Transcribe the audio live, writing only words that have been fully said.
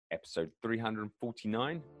episode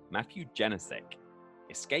 349, Matthew Janicek,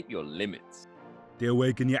 Escape Your Limits. The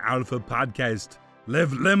Awaken Your Alpha podcast.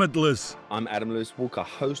 Live limitless. I'm Adam Lewis Walker,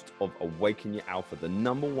 host of Awaken Your Alpha, the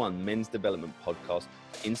 #1 men's development podcast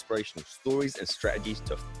for inspirational stories and strategies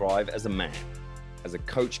to thrive as a man. As a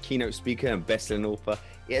coach, keynote speaker, and best-selling author,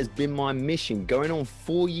 it has been my mission going on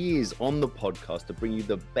 4 years on the podcast to bring you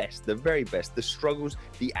the best, the very best, the struggles,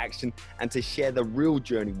 the action, and to share the real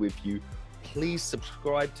journey with you. Please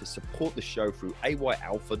subscribe to support the show through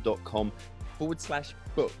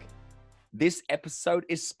ayalpha.com/book. This episode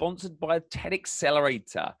is sponsored by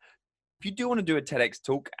TEDxcelerator. If you do want to do a TEDx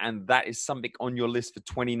talk and that is something on your list for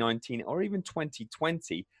 2019 or even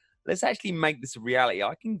 2020, let's actually make this a reality.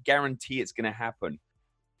 I can guarantee it's going to happen.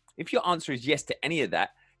 If your answer is yes to any of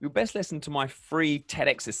that, you'll best listen to my free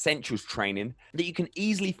TEDx Essentials training that you can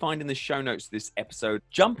easily find in the show notes of this episode.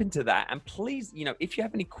 Jump into that. And please, if you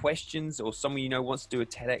have any questions or someone wants to do a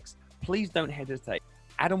TEDx, please don't hesitate.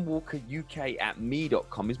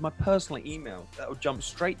 AdamWalkerUK@me.com is my personal email. That'll jump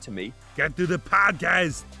straight to me. Get to the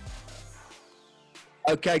podcast.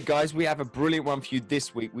 Okay, guys, we have a brilliant one for you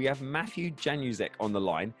this week. We have Matthew Janicek on the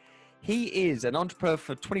line. He is an entrepreneur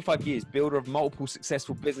for 25 years, builder of multiple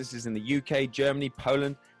successful businesses in the UK, Germany,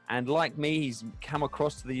 Poland, and like me, he's come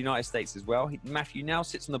across to the United States as well. Matthew now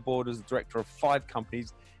sits on the board as the director of 5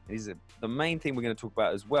 companies. And the main thing we're going to talk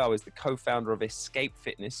about as well is the co-founder of Escape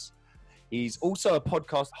Fitness. He's also a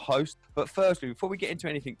podcast host. But firstly, before we get into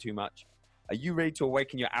anything too much, are you ready to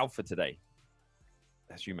awaken your alpha today?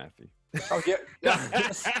 That's you, Matthew. Oh, yeah.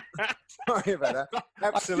 Sorry about that.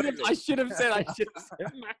 Absolutely. I should have said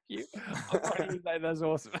Matthew. That's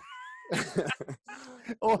awesome.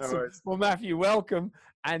 Awesome. No, well, Matthew, welcome.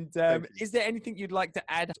 And is there anything you'd like to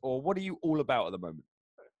add, or what are you all about at the moment?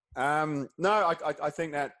 No, I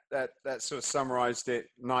think that sort of summarized it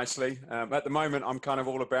nicely. At the moment, I'm kind of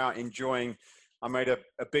all about enjoying. I made a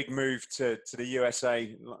big move to the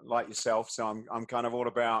USA, like yourself. So I'm kind of all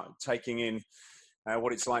about taking in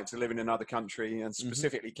what it's like to live in another country, and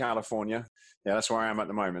specifically California. Yeah, that's where I am at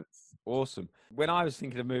the moment. Awesome. When I was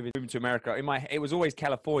thinking of moving to America, it was always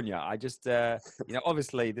California. I just,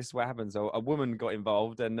 obviously this is what happens. A woman got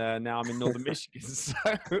involved, and now I'm in Northern Michigan. So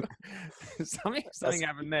something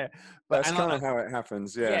happened there. But that's kind of how it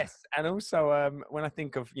happens. Yeah. Yes, and also when I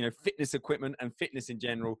think of fitness equipment and fitness in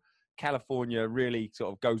general, California really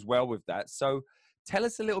sort of goes well with that. So tell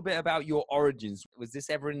us a little bit about your origins. Was this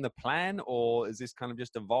ever in the plan, or is this kind of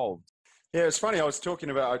just evolved? Yeah, it's funny. I was talking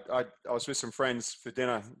about, I was with some friends for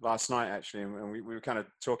dinner last night, actually, and we were kind of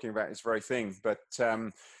talking about this very thing. But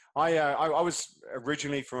I was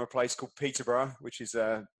originally from a place called Peterborough, which is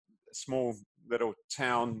a small little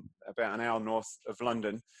town about an hour north of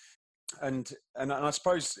London. And I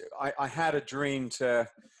suppose I had a dream to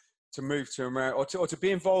move to America, or to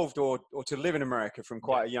be involved, or to live in America from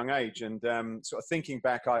quite a young age. And sort of thinking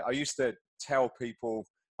back, I used to tell people,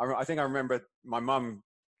 I think I remember my mum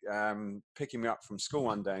picking me up from school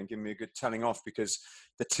one day and giving me a good telling off, because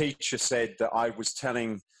the teacher said that I was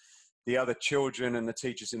telling the other children and the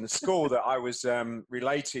teachers in the school that I was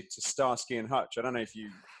related to Starsky and Hutch. I don't know if you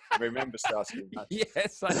remember Starsky and Hutch.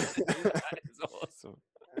 Yes, I do. That is awesome.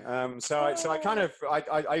 So I kind of,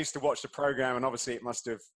 I used to watch the program, and obviously it must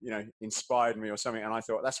have, inspired me or something. And I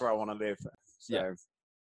thought, that's where I want to live. So, yeah.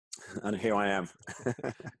 And here I am.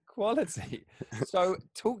 Quality. So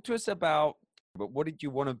talk to us about, but what did you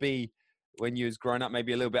want to be when you was growing up,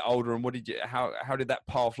 maybe a little bit older, and how did that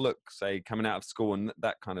path look, say, coming out of school and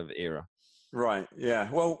that kind of era? Right. Yeah.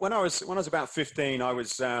 Well, when I was about 15, I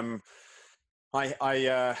was, I think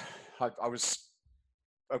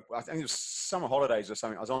it was summer holidays or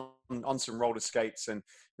something. I was on some roller skates, and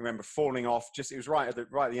I remember falling off. It was right at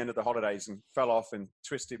the end of the holidays, and fell off and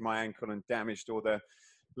twisted my ankle and damaged all the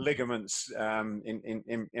ligaments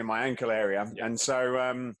in my ankle area. Yeah. And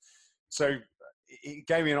so it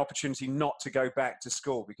gave me an opportunity not to go back to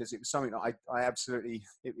school, because it was something that I absolutely,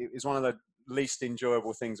 it was one of the least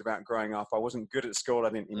enjoyable things about growing up. I wasn't good at school. I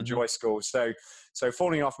didn't enjoy school. So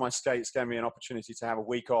falling off my skates gave me an opportunity to have a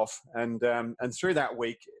week off. And through that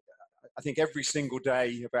week, I think every single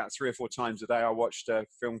day, about 3 or 4 times a day, I watched a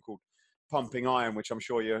film called Pumping Iron, which I'm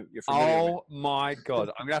sure you're familiar with. Oh my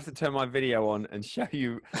God. I'm going to have to turn my video on and show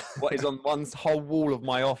you what is on one whole wall of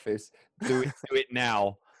my office. Do it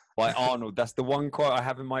now. By Arnold. That's the one quote I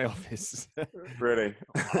have in my office. Really?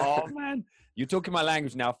 Oh man, you're talking my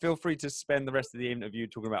language now. Feel free to spend the rest of the interview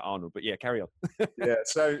talking about Arnold. But yeah, carry on. Yeah.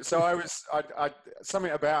 So I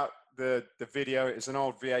something about the video. It's an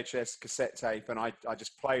old VHS cassette tape, and I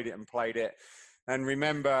just played it. and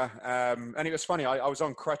remember, and it was funny, I was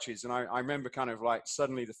on crutches, and I remember kind of like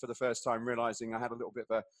suddenly for the first time realizing I had a little bit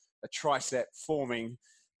of a tricep forming,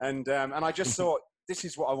 and I just thought, this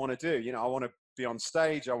is what I want to do. You know, I want to be on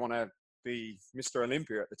stage. I want to be Mr.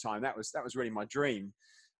 Olympia at the time. That was really my dream.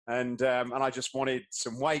 And I just wanted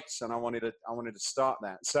some weights, and I wanted to start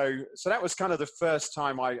that. So that was kind of the first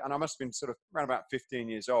time I must have been sort of around about 15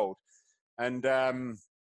 years old. And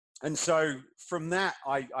so from that,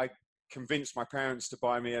 I convinced my parents to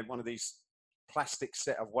buy me one of these plastic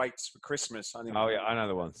set of weights for Christmas. I think. Oh yeah, I know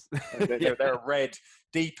the ones. They're a red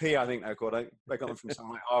DP, I think they're called. They got them from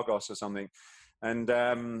something like Argos or something. And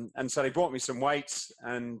so they brought me some weights,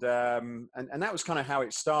 and that was kind of how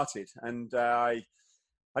it started. And I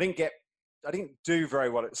didn't do very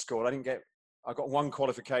well at school. I got one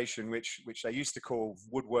qualification, which they used to call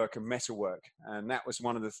woodwork and metalwork, and that was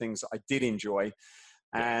one of the things that I did enjoy.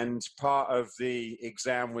 And part of the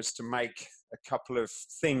exam was to make a couple of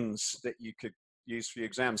things that you could use for your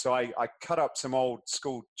exam. So I cut up some old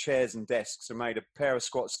school chairs and desks and made a pair of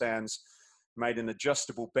squat stands, made an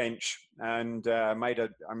adjustable bench, and I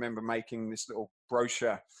remember making this little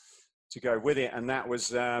brochure to go with it. And that was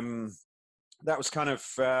kind of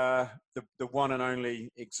the one and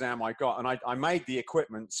only exam I got. And I made the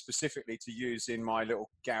equipment specifically to use in my little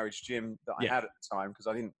garage gym that I had at the time, because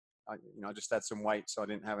I just had some weights, so I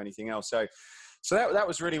didn't have anything else. So that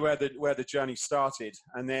was really where the journey started.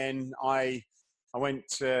 And then I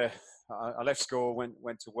left school,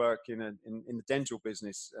 went to work in the dental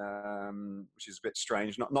business, which is a bit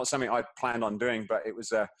strange. Not something I planned on doing, but it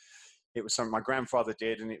was something my grandfather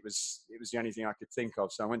did, and it was the only thing I could think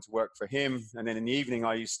of. So I went to work for him, and then in the evening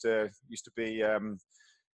I used to be a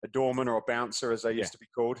doorman or a bouncer, as they used to be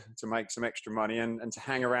called, to make some extra money and to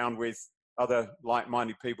hang around with other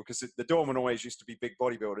like-minded people, because the doorman always used to be big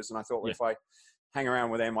bodybuilders, and I thought, well, if I hang around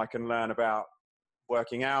with them, I can learn about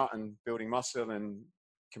working out and building muscle and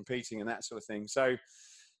competing and that sort of thing. So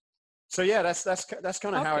yeah, that's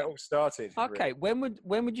kind of how it all started. Okay, really.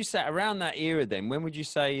 When would you say around that era then? When would you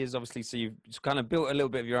say is obviously, so you've kind of built a little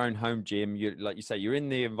bit of your own home gym. You, like you say, you're in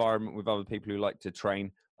the environment with other people who like to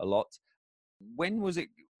train a lot. When was it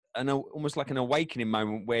almost like an awakening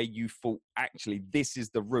moment where you thought, actually, this is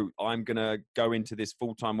the route I'm going to go into this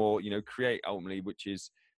full time, or, create ultimately, which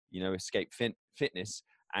is, escape fitness,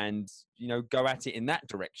 and, go at it in that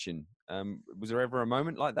direction? Was there ever a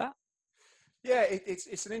moment like that? Yeah,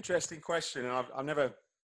 it's an interesting question, and I've never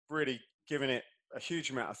really given it a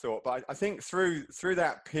huge amount of thought. But I think through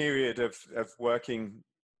that period of working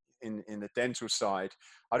in the dental side,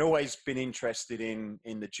 I'd always been interested in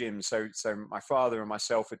the gym. So my father and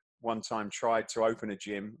myself had one time tried to open a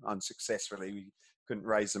gym unsuccessfully. We couldn't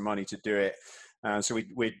raise the money to do it. So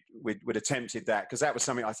we'd attempted that, because that was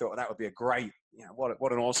something I thought that would be a great,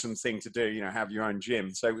 what an awesome thing to do, have your own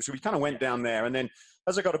gym. So we kind of went down there, and then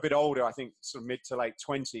as I got a bit older, I think sort of mid to late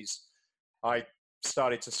 20s, I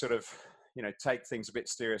started to sort of, take things a bit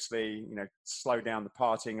seriously, slow down the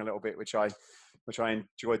partying a little bit, which I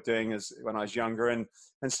enjoyed doing when I was younger, and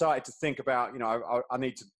started to think about, I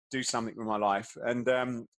need to do something with my life. And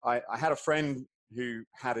I had a friend who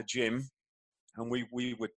had a gym, and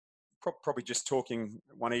we were probably just talking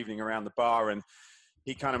one evening around the bar, and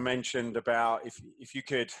he kind of mentioned about if you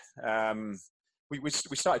could, we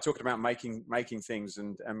started talking about making things,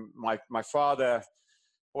 and my father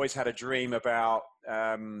always had a dream about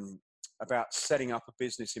setting up a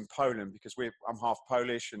business in Poland, because I'm half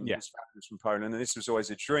Polish, and his family was from Poland, and this was always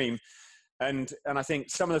a dream. And I think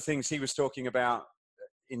some of the things he was talking about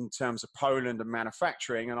in terms of Poland and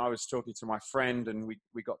manufacturing, and I was talking to my friend, and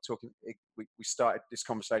we got talking, we started this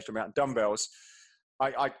conversation about dumbbells.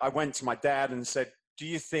 I went to my dad and said, do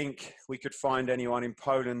you think we could find anyone in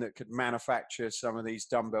Poland that could manufacture some of these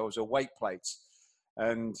dumbbells or weight plates?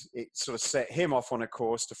 And it sort of set him off on a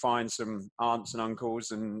course to find some aunts and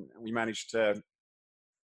uncles, and we managed to,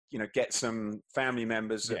 get some family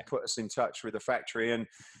members that put us in touch with the factory,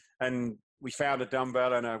 and we found a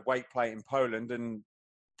dumbbell and a weight plate in Poland, and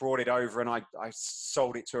brought it over, and I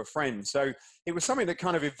sold it to a friend. So it was something that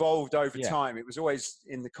kind of evolved over time. It was always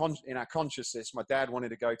in our consciousness. My dad wanted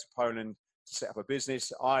to go to Poland to set up a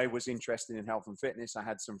business. I was interested in health and fitness. I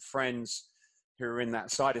had some friends who were in that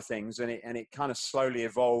side of things, and it kind of slowly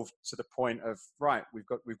evolved to the point of, right,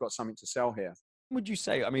 we've got something to sell here. Would you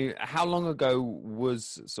say, I mean, how long ago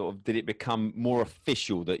did it become more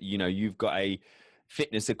official that, you've got a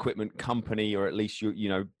fitness equipment company, or at least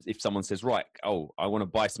if someone says, right, I want to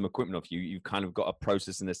buy some equipment off you, you've kind of got a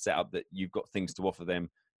process and a setup that you've got things to offer them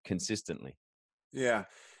consistently? Yeah.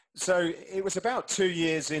 So it was about 2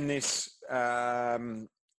 years in this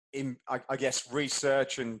I guess,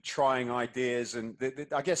 research and trying ideas, and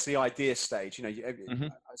I guess the idea stage. Mm-hmm.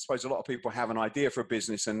 I suppose a lot of people have an idea for a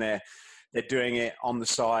business, and they're doing it on the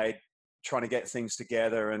side, trying to get things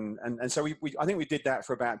together, and so I think we did that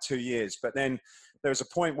for about 2 years. But then there was a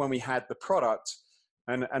point when we had the product,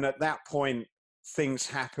 and at that point things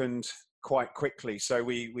happened quite quickly. So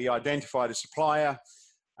we identified a supplier.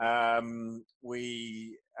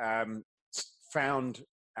 We found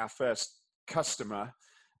our first customer,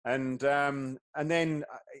 and then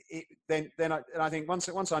I think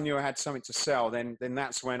once I knew I had something to sell, then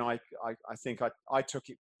that's when I think I took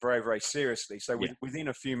it very, very seriously. So within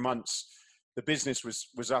a few months, the business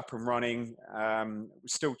was up and running. We're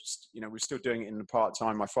still doing it in the part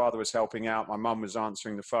time. My father was helping out. My mum was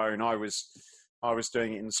answering the phone. I was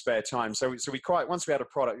doing it in the spare time. So once we had a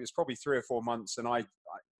product, it was probably 3 or 4 months, and I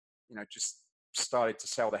just started to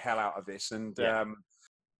sell the hell out of this. And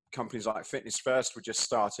companies like Fitness First were just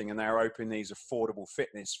starting, and they were opening these affordable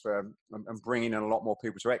fitness and bringing in a lot more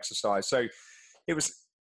people to exercise. So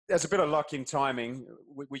there's a bit of luck in timing.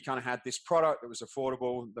 We kind of had this product that was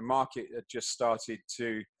affordable. The market had just started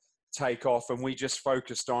to take off, and we just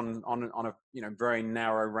focused on a very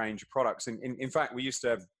narrow range of products. And in fact, we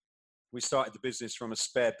started the business from a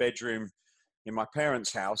spare bedroom in my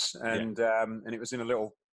parents' house, and it was in a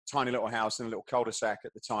tiny little house in a little cul-de-sac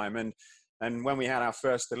at the time. And when we had our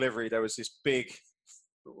first delivery, there was this big,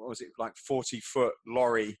 what was it, like 40-foot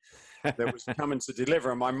lorry that was coming to deliver.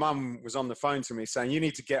 And my mum was on the phone to me saying, "You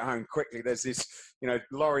need to get home quickly. There's this,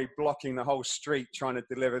 lorry blocking the whole street trying to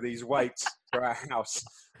deliver these weights to our house."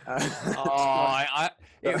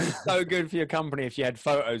 It was so good for your company if you had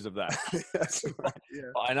photos of that. That's right, yeah.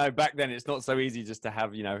 But I know back then it's not so easy just to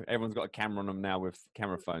have, everyone's got a camera on them now with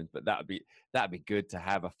camera phones, but that'd be good to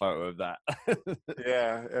have a photo of that.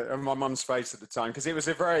 Yeah, and my mum's face at the time, because it was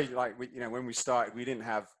a very, when we started, we didn't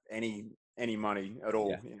have any money at all.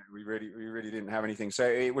 Yeah. We really didn't have anything. So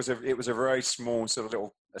it was a very small sort of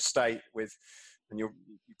little estate with, and you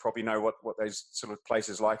probably know what those sort of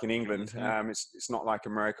places like in England. Mm-hmm. It's not like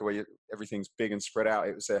America where everything's big and spread out.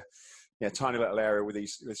 It was a tiny little area with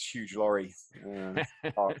this huge lorry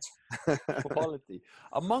parked. Quality.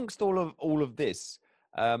 Amongst all of this,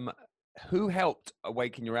 who helped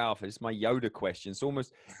awaken your alpha? It's my Yoda question. It's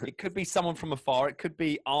almost, it could be someone from afar. It could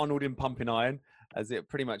be Arnold in Pumping Iron, as it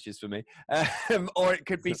pretty much is for me. Or it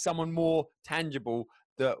could be someone more tangible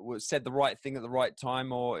that said the right thing at the right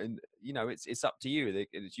time, or, it's up to you.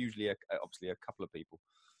 It's usually obviously a couple of people.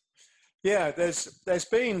 Yeah, there's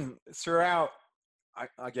been throughout,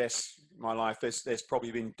 I guess, my life, there's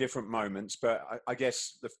probably been different moments, but I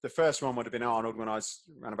guess the first one would have been Arnold when I was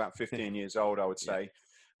around about 15 years old, I would say.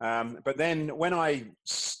 But then when I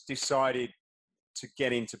decided to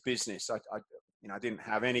get into business, I didn't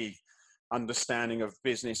have any understanding of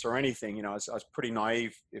business or anything. I was pretty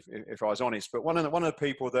naive, if I was honest. But one of the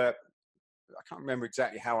people that, I can't remember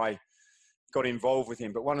exactly how I got involved with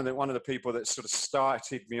him, but one of the people that sort of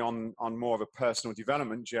started me on more of a personal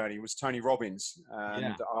development journey was Tony Robbins.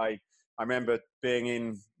 And I remember being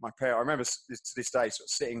in I remember to this day sort of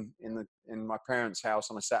sitting in my parents' house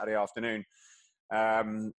on a Saturday afternoon,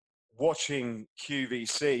 watching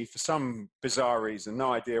QVC for some bizarre reason,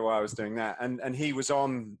 no idea why I was doing that. And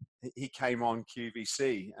he came on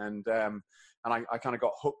QVC, and I kind of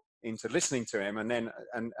got hooked into listening to him. And then,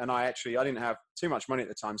 and I didn't have too much money at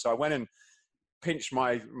the time. So I went and pinched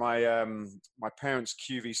my parents'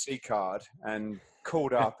 QVC card and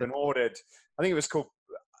called up and ordered, I think it was called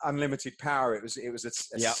Unlimited Power. It was a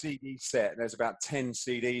CD set. There's about 10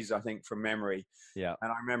 CDs, I think, from memory. Yeah.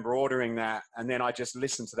 And I remember ordering that, and then I just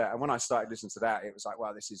listened to that. And when I started listening to that, it was like,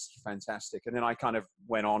 wow, this is fantastic. And then I kind of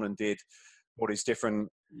went on and did all these different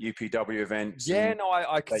UPW events. Yeah, no,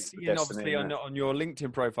 I can see, and obviously on your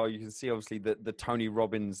LinkedIn profile, you can see obviously the Tony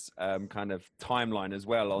Robbins kind of timeline as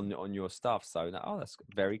well on your stuff. So, that's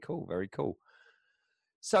very cool, very cool.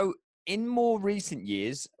 So, in more recent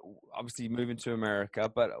years, obviously moving to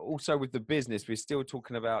America, but also with the business, we're still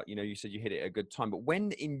talking about, you said you hit it at a good time, but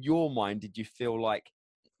when in your mind did you feel like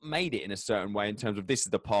made it in a certain way in terms of this is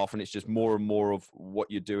the path and it's just more and more of what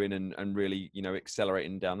you're doing and really,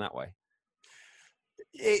 accelerating down that way?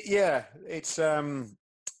 It's an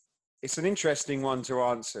interesting one to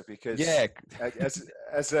answer, because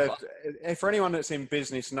for anyone that's in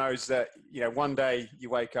business knows that, one day you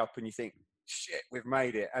wake up and you think, shit, we've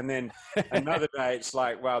made it. And then another day it's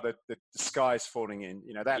like, wow, the sky's falling in.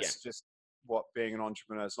 That's just what being an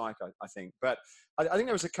entrepreneur is like, I think. But I think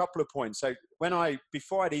there was a couple of points. So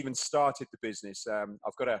before I'd even started the business,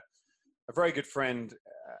 I've got a very good friend,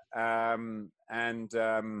 and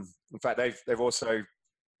in fact, they've also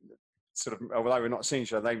sort of, although we're not seeing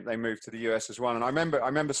each other, they moved to the US as well. And I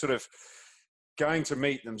remember sort of going to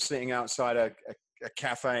meet them, sitting outside a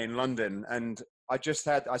cafe in London. And I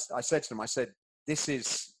said to them, I said, this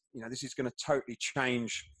is going to totally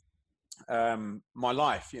change my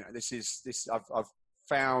life. I've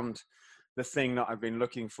found the thing that I've been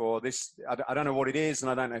looking for. I don't know what it is, and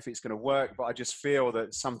I don't know if it's going to work, but I just feel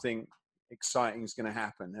that something exciting is going to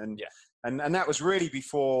happen. And that was really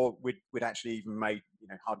before we'd actually even made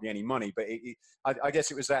hardly any money. But I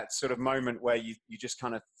guess it was that sort of moment where you just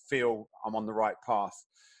kind of feel I'm on the right path.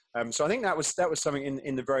 So I think that was something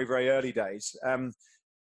in the very, very early days.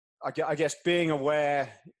 I guess being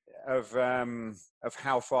aware of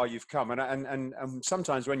how far you've come, and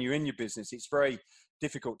sometimes when you're in your business, it's very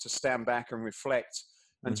difficult to stand back and reflect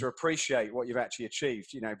and to appreciate what you've actually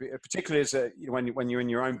achieved. Particularly as when you're in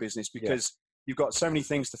your own business, because you've got so many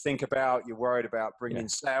things to think about. You're worried about bringing in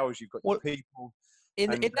sales. You've got your people. In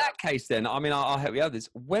that case, then, I mean, I'll help you out with this.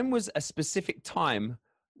 When was a specific time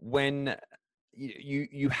when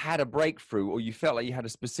you had a breakthrough, or you felt like you had a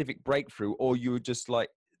specific breakthrough, or you were just like,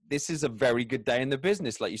 this is a very good day in the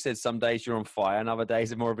business? Like you said, some days you're on fire and other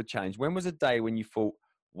days are more of a challenge. When was a day when you thought,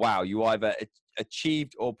 wow, you either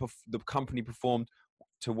achieved or the company performed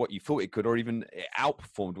to what you thought it could, or even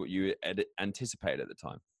outperformed what you had anticipated at the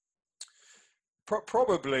time?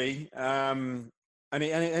 Probably. And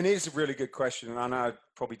it is a really good question. And I know I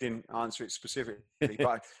probably didn't answer it specifically,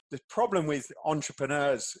 but the problem with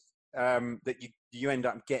entrepreneurs that you end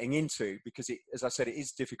up getting into, because as I said, it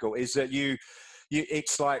is difficult, is that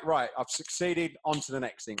it's like, right, I've succeeded, on to the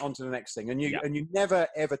next thing. And you never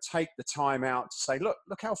ever take the time out to say, look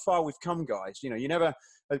how far we've come, guys. You never,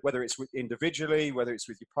 whether it's individually, whether it's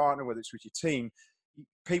with your partner, whether it's with your team,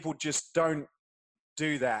 people just don't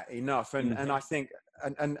do that enough. And I think,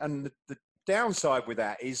 and the downside with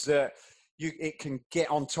that is that it can get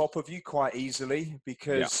on top of you quite easily,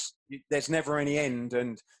 because there's never any end,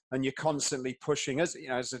 and you're constantly pushing. As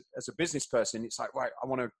a business person, it's like, right, I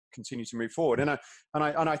want to continue to move forward. And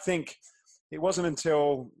I think it wasn't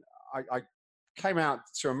until I came out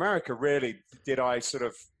to America, really, did I sort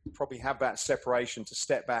of probably have that separation to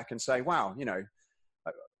step back and say, wow,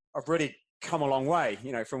 I've really come a long way,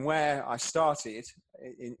 from where I started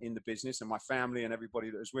in the business, and my family and everybody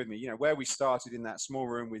that was with me, where we started in that small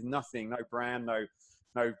room with nothing, no brand,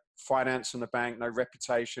 no finance from the bank, no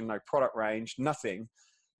reputation, no product range, nothing,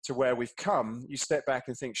 to where we've come. You step back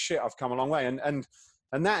and think, shit, I've come a long way.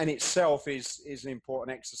 And that in itself is an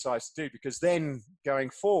important exercise to do, because then going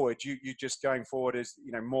forward, you just going forward as,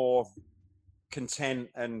 more content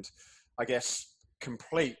and, I guess,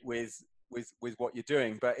 complete with what you're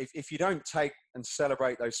doing. But if you don't take and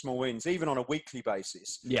celebrate those small wins, even on a weekly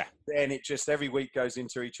basis, then it just every week goes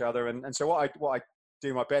into each other. And so what I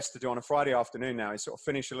do my best to do on a Friday afternoon now is sort of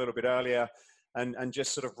finish a little bit earlier and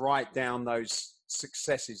just sort of write down those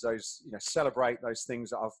successes, those, celebrate those things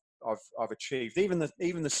that I've achieved, even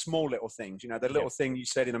the small little things, the little thing you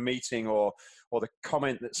said in a meeting, or the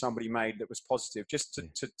comment that somebody made that was positive, just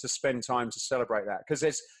to spend time to celebrate that, because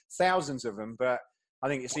there's thousands of them, but I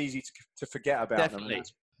think it's easy to forget about them.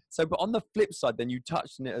 So, but on the flip side, then you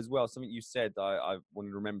touched on it as well. Something you said, I wanted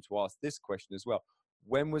to remember to ask this question as well.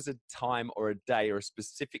 When was a time or a day or a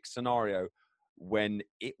specific scenario when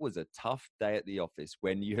it was a tough day at the office,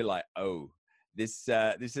 when you're like, oh, this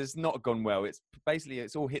has not gone well. It's basically,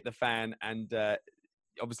 it's all hit the fan, and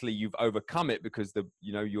obviously you've overcome it because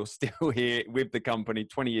you're still here with the company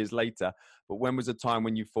 20 years later. But when was a time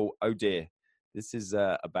when you thought, oh dear, this is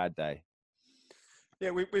a bad day? Yeah,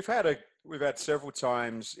 we've had several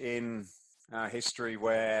times in our history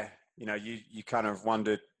where you kind of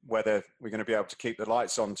wondered whether we're going to be able to keep the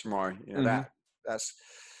lights on tomorrow.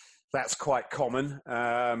 That's quite common.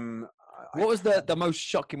 What was the most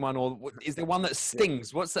shocking one, or is there one that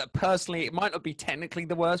stings? What's that personally? It might not be technically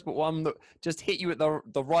the worst, but one that just hit you at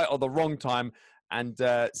the right or the wrong time, and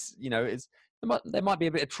there might be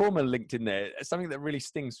a bit of trauma linked in there. Something that really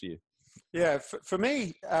stings for you. Yeah, for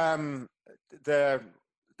me, the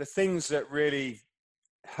things that really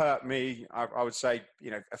hurt me, I would say,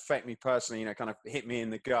 affect me personally, kind of hit me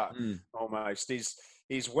in the gut almost,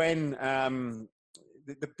 is when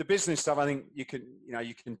the business stuff, I think you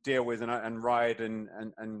can deal with and ride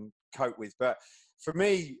and cope with. But for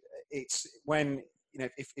me, it's when,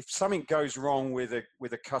 if something goes wrong with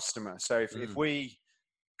a customer. So if we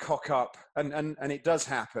cock up, and it does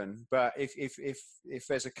happen, but if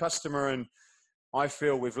there's a customer and I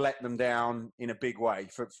feel we've let them down in a big way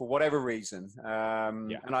for whatever reason,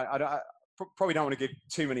 and I probably don't want to give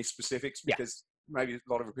too many specifics, because maybe a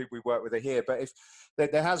lot of the people we work with are here, but if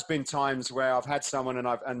there has been times where I've had someone and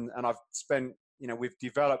I've spent we've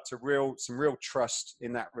developed some real trust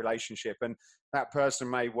in that relationship. And that person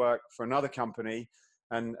may work for another company,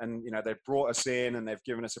 and they've brought us in and they've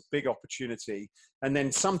given us a big opportunity. And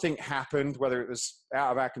then something happened, whether it was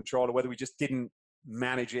out of our control or whether we just didn't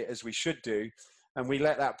manage it as we should do, and we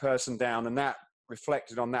let that person down, and that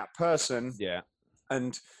reflected on that person. Yeah.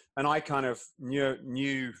 And I kind of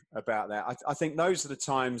knew about that. I think those are the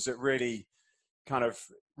times that really kind of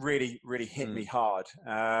really hit me hard.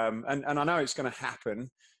 And I know it's going to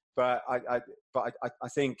happen, but I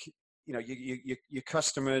think, your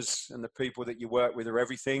customers and the people that you work with are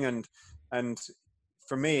everything. And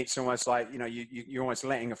for me, it's almost like, you're almost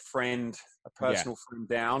letting a personal friend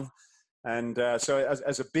down. And so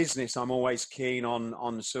as a business, I'm always keen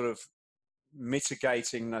on sort of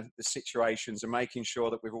mitigating the situations and making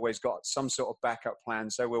sure that we've always got some sort of backup plan.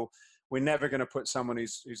 So we're never going to put someone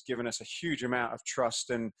who's given us a huge amount of trust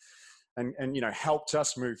and helped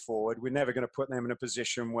us move forward. We're never going to put them in a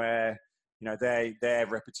position where their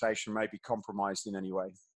reputation may be compromised in any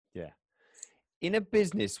way. Yeah. In a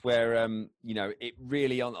business where it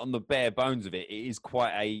really on the bare bones of it, it is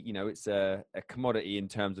quite a it's a commodity in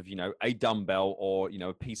terms of a dumbbell or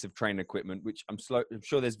a piece of training equipment, which I'm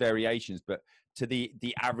sure there's variations, but to the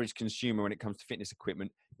average consumer when it comes to fitness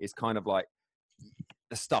equipment, it's kind of like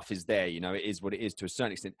the stuff is there, it is what it is to a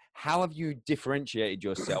certain extent. How have you differentiated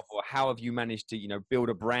yourself, or how have you managed to build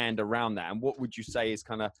a brand around that? And what would you say is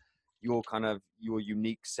your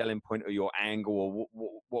unique selling point or your angle, or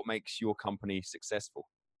what makes your company successful?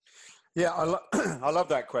 Yeah, I love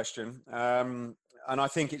that question. And I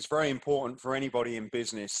think it's very important for anybody in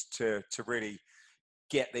business to really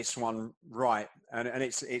get this one right. And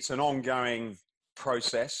it's an ongoing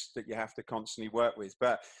process that you have to constantly work with.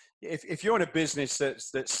 But if you're in a business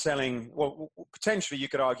that's selling, well, potentially you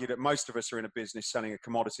could argue that most of us are in a business selling a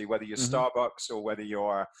commodity, whether you're Starbucks or whether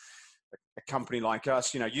you're a company like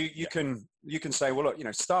us. You can say, well, look,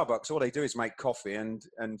 Starbucks, all they do is make coffee, and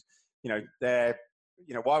they're,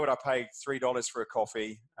 why would I pay $3 for a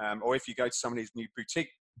coffee? Or if you go to some of these new boutique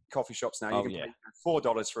coffee shops now, you can pay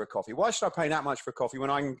 $4 for a coffee. Why should I pay that much for a coffee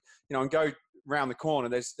when I can, go around the corner?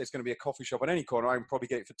 There's going to be a coffee shop on any corner. I can probably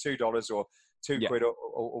get it for $2 or £2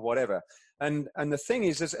 or whatever. And the thing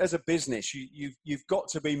is, as a business, you've got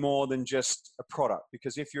to be more than just a product,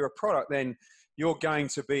 because if you're a product, then you're going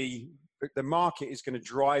to be, the market is going to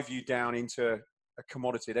drive you down into a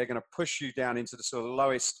commodity. They're going to push you down into the sort of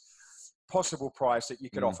lowest possible price that you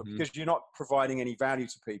could offer, because you're not providing any value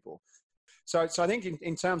to people. So I think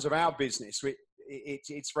in terms of our business,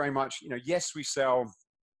 it's very much, yes, we sell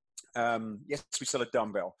a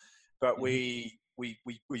dumbbell, but we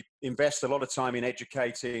invest a lot of time in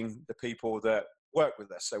educating the people that work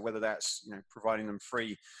with us. So whether that's, providing them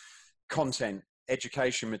free content,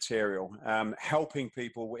 education material, helping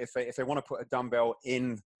people if they want to put a dumbbell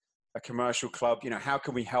in a commercial club, how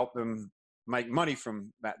can we help them make money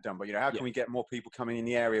from that dumbbell? How can we get more people coming in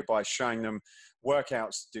the area by showing them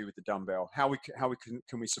workouts to do with the dumbbell? How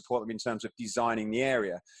can we support them in terms of designing the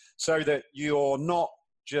area, so that you're not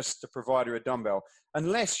just a provider of dumbbell,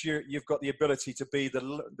 unless you've got the ability to be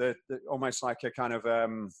the almost like a kind of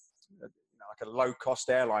like a low cost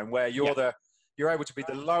airline, where you're able to be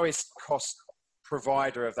the lowest cost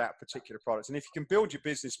provider of that particular product. And if you can build your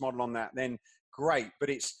business model on that, then great. But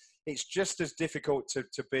it's just as difficult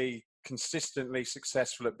to be consistently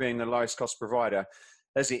successful at being the lowest cost provider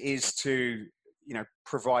as it is to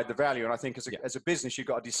provide the value. And I think as a business, you've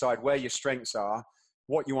got to decide where your strengths are,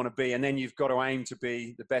 what you want to be, and then you've got to aim to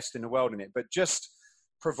be the best in the world in it. But just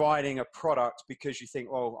providing a product because you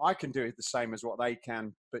think, well, I can do it the same as what they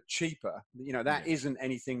can, but cheaper, that isn't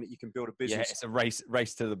anything that you can build a business. Yeah, it's a race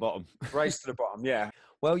to the bottom. Race to the bottom, yeah.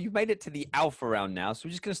 Well, you've made it to the alpha round now, so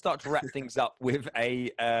we're just going to start to wrap things up with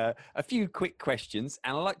a few quick questions.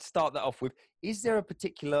 And I'd like to start that off with, is there a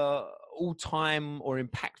particular all-time or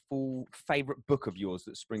impactful favorite book of yours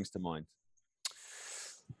that springs to mind?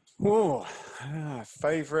 Oh,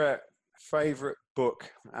 favorite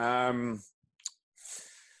book.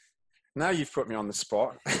 Now you've put me on the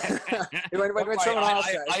spot.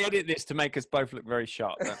 I edit this to make us both look very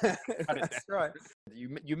sharp. That's right.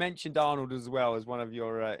 You mentioned Arnold as well as one of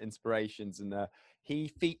your inspirations, and he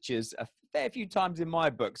features a fair few times in my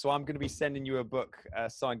book. So I'm going to be sending you a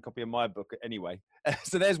signed copy of my book anyway.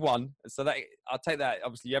 So there's one. So that I'll take that.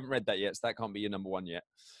 Obviously, you haven't read that yet, so that can't be your number one yet.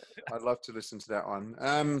 I'd love to listen to that one.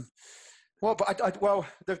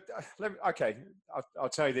 I'll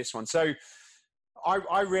tell you this one. So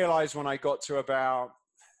I realized when I got to about,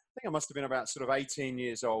 I think I must have been about sort of 18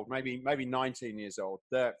 years old, maybe 19 years old,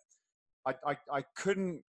 that I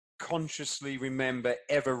couldn't consciously remember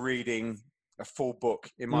ever reading a full book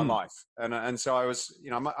in my life. And so I was,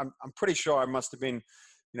 I'm pretty sure I must have been,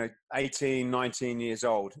 18, 19 years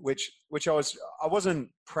old, which I wasn't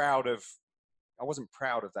proud of. I wasn't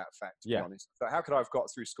proud of that fact, to be honest. So how could I have got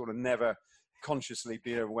through school and never consciously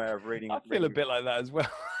be aware of reading? I feel a bit like that as well.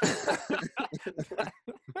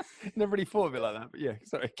 Never really thought of it like that, but yeah,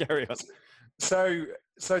 sorry, carry on.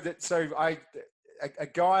 A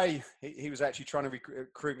guy, he was actually trying to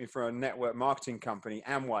recruit me for a network marketing company,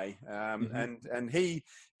 Amway, and he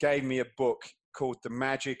gave me a book called The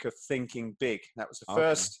Magic of Thinking Big. That was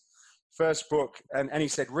the first book, and he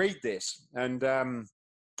said, read this, and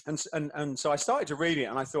so I started to read it,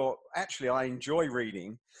 and I thought, actually, I enjoy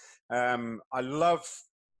reading. I love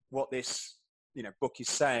what this book is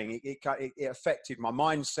saying. It affected my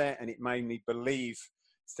mindset, and it made me believe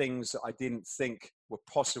things that I didn't think were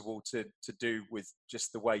possible to do with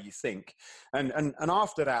just the way you think. And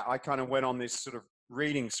after that, I kind of went on this sort of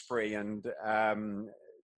reading spree, and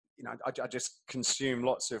I just consumed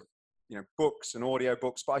lots of books and audio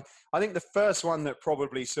books. But I think the first one that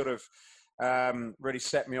probably sort of really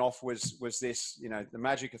set me off was this, The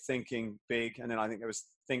Magic of Thinking Big, and then I think there was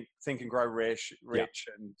Think and Grow Rich,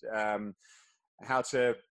 and How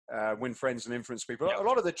to Win Friends and Influence People. A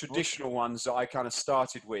lot of the traditional ones that I kind of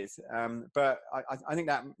started with, but I think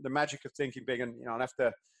that The Magic of Thinking Big, and I'll have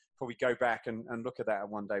to probably go back and look at that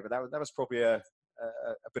one day. But that was probably a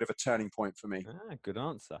bit of a turning point for me. Good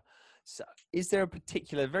answer. So, is there a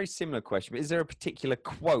particular, very similar question, but is there a particular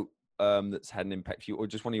quote that's had an impact for you, or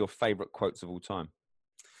just one of your favorite quotes of all time?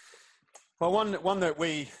 Well, one that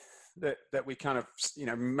we kind of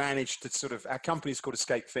managed to sort of, our company's called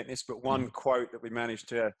Escape Fitness, but one quote that we managed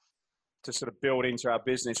to sort of build into our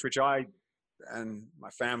business, which I and my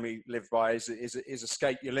family live by, is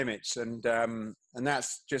escape your limits, and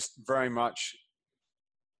that's just very much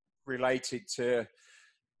related to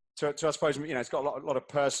I suppose it's got a lot of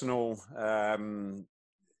personal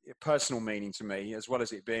meaning to me, as well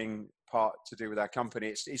as it being part to do with our company.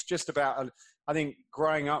 It's just about, I think,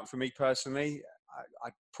 growing up for me personally,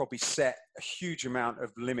 I probably set a huge amount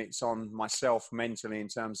of limits on myself mentally in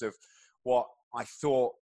terms of what I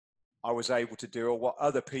thought I was able to do, or what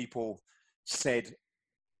other people said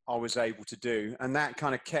I was able to do. And that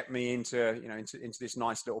kind of kept me into this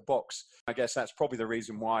nice little box. I guess that's probably the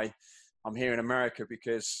reason why I'm here in America,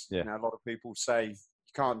 because a lot of people say you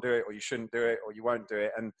can't do it, or you shouldn't do it, or you won't do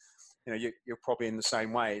it. And, you're probably in the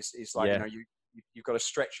same way. It's like, you've got to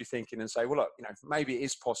stretch your thinking and say, well, look, maybe it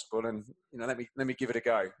is possible, and, let me give it a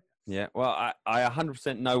go. Yeah, well, I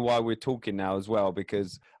 100% know why we're talking now as well,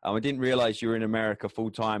 because I didn't realize you were in America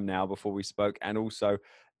full time now before we spoke. And also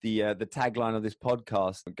the tagline of this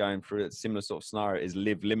podcast, going through a similar sort of scenario, is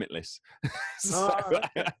live limitless.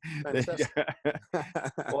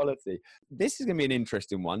 Quality. This is going to be an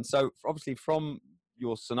interesting one. So obviously from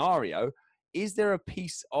your scenario, is there a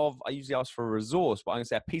piece of, I usually ask for a resource, but I'm going to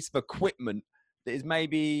say a piece of equipment that is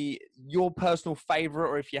maybe your personal favorite,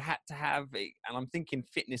 or if you had to have it, and I'm thinking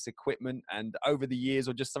fitness equipment, and over the years,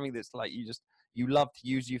 or just something that's like you love to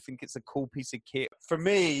use, you think it's a cool piece of kit? For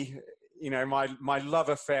me, my love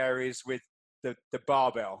affair is with the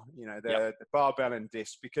barbell, the barbell and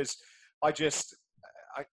disc, because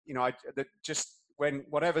when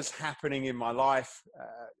whatever's happening in my life,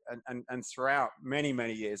 and throughout many,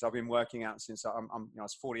 many years, I've been working out since I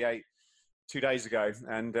was 48 2 days ago,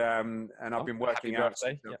 and I've been working out.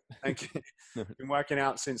 Thank you. Been working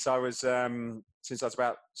out since I was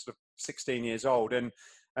about sort of 16 years old, and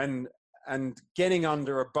getting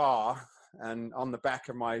under a bar and on the back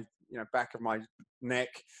of my neck,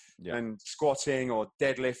 and squatting or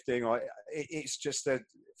deadlifting, or it's just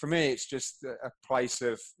for me, it's just a place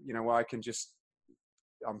of where I can just,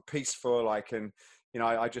 I'm peaceful. I can,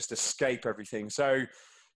 I just escape everything. So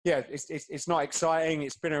yeah, it's not exciting.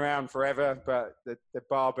 It's been around forever, but the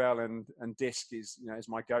barbell and disc is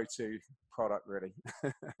my go-to product, really.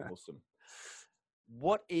 Awesome.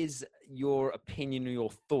 What is your opinion or your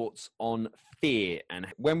thoughts on fear? And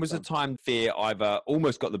when was the time fear either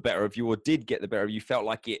almost got the better of you, or did get the better of you, felt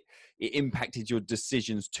like it impacted your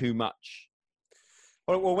decisions too much?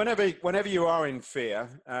 Well, whenever you are in fear,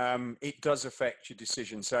 it does affect your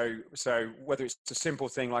decision. So whether it's a simple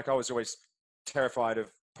thing, like I was always terrified of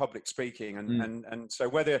public speaking, and so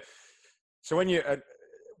when you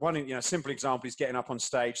one simple example is getting up on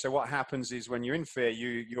stage. So what happens is, when you're in fear,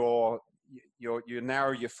 you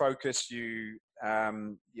narrow your focus, your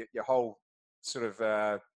whole sort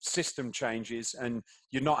of system changes, and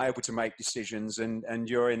you're not able to make decisions, and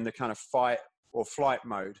you're in the kind of fight or flight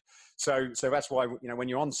mode. So that's why when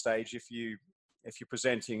you're on stage, if you if you're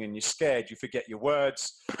presenting and you're scared, you forget your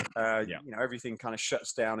words. Yeah. You know, everything kind of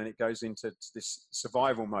shuts down and it goes into this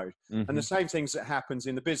survival mode. Mm-hmm. And the same things that happens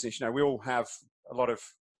in the business. You know, we all have a lot of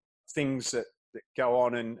things that go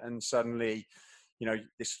on, and suddenly, you know,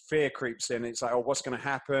 this fear creeps in. It's like, oh, what's going to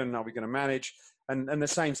happen? Are we going to manage? And the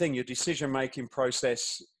same thing, your decision-making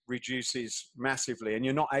process reduces massively, and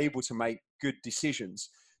you're not able to make good decisions.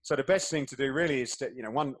 So the best thing to do really is to, you know,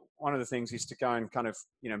 one of the things is to go and kind of,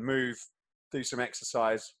 you know, move, do some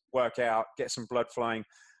exercise, work out, get some blood flowing,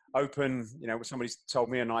 open, you know, somebody's told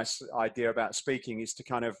me a nice idea about speaking is to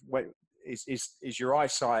kind of, is your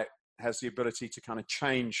eyesight has the ability to kind of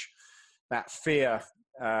change that fear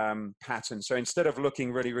pattern. So instead of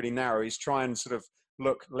looking really, really narrow, is try and sort of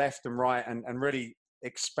look left and right and really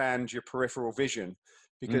expand your peripheral vision,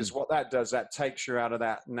 because what that does, that takes you out of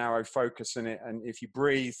that narrow focus in it. And if you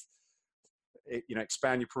breathe, you know,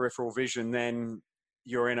 expand your peripheral vision, then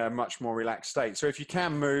you're in a much more relaxed state. So if you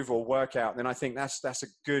can move or work out, then I think that's a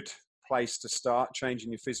good place to start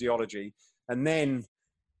changing your physiology. And then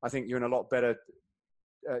I think you're in a lot better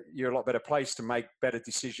place to make better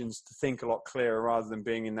decisions, to think a lot clearer rather than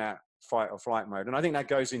being in that fight or flight mode. And I think that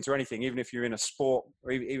goes into anything, even if you're in a sport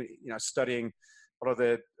or even you know, studying a lot of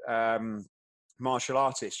the martial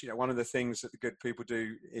artists. You know, one of the things that the good people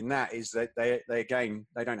do in that is that they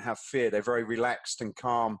don't have fear. They're very relaxed and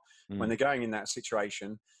calm when they're going in that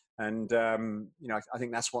situation. And you know, I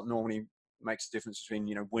think that's what normally makes the difference between,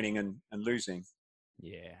 you know, winning and losing.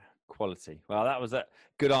 Yeah, quality. Well, that was a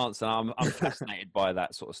good answer. I'm fascinated by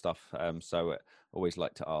that sort of stuff. So always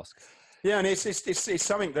like to ask. Yeah, and it's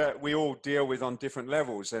something that we all deal with on different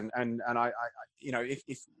levels, and I you know, if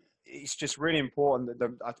it's just really important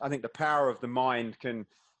that I think the power of the mind can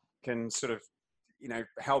sort of, you know,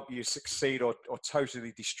 help you succeed or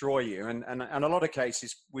totally destroy you. And a lot of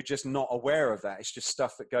cases, we're just not aware of that. It's just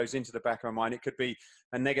stuff that goes into the back of our mind. It could be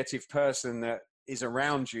a negative person that is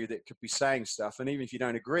around you that could be saying stuff. And even if you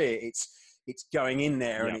don't agree, it's going in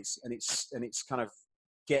there, and it's kind of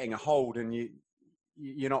getting a hold, and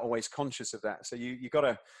you're not always conscious of that. So you got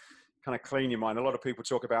to kind of clean your mind. A lot of people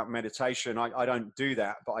talk about meditation. I don't do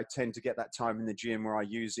that, but I tend to get that time in the gym where I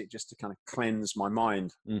use it just to kind of cleanse my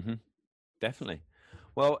mind. Mm-hmm. Definitely.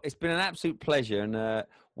 Well, it's been an absolute pleasure. And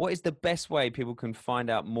what is the best way people can find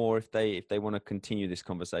out more if they want to continue this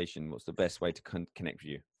conversation? What's the best way to connect with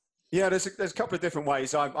you? Yeah, there's a couple of different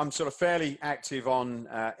ways. I'm sort of fairly active on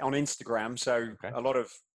Instagram. So a lot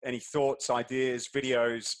of any thoughts, ideas,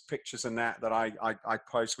 videos, pictures and that I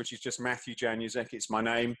post, which is just Matthew Januzek. It's my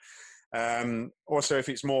name. Also, if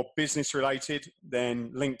it's more business related,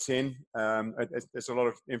 then LinkedIn. There's a lot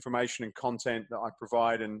of information and content that I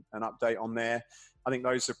provide and update on there. I think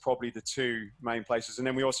those are probably the two main places. And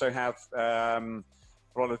then we also have a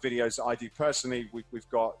lot of videos that I do personally. We've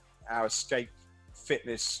got our Escape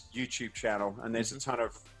Fitness YouTube channel, and there's a ton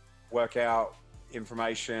of workout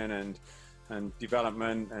information and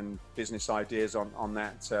development and business ideas on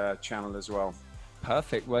that channel as well.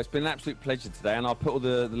 Perfect. Well, it's been an absolute pleasure today, and I'll put all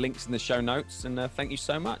the links in the show notes. And thank you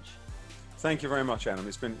so much. Thank you very much, Adam.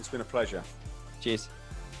 It's been a pleasure. Cheers.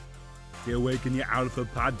 The Awaken Your Alpha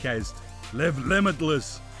podcast. Live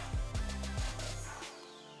limitless.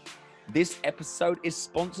 This episode is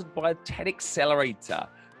sponsored by TEDxcelerator.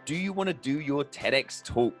 Do you want to do your TEDx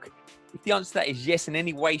talk? If the answer to that is yes in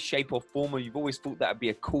any way, shape, or form, or you've always thought that would be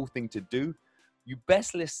a cool thing to do, you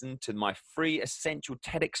best listen to my free essential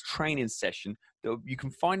TEDx training session that you can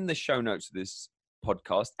find in the show notes of this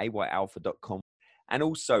podcast, ayalpha.com. And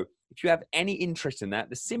also, if you have any interest in that,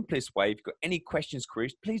 the simplest way, if you've got any questions,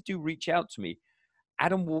 queries, please do reach out to me.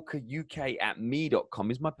 AdamWalkerUK@me.com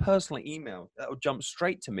is my personal email. That'll jump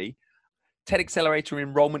straight to me. TEDxcelerator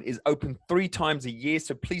enrollment is open 3 times a year,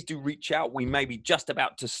 so please do reach out. We may be just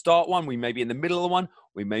about to start one. We may be in the middle of one.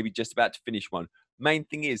 We may be just about to finish one. Main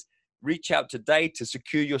thing is, reach out today to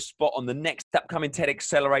secure your spot on the next upcoming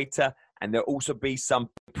TEDxcelerator, and there'll also be some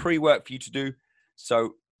pre-work for you to do.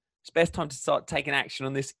 So it's best time to start taking action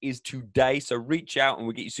on this is today. So reach out and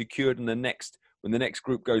we'll get you secured when the next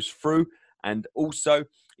group goes through. And also,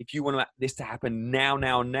 if you want this to happen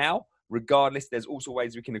now, regardless, there's also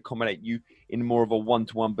ways we can accommodate you in more of a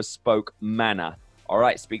one-to-one bespoke manner. All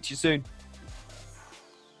right, speak to you soon.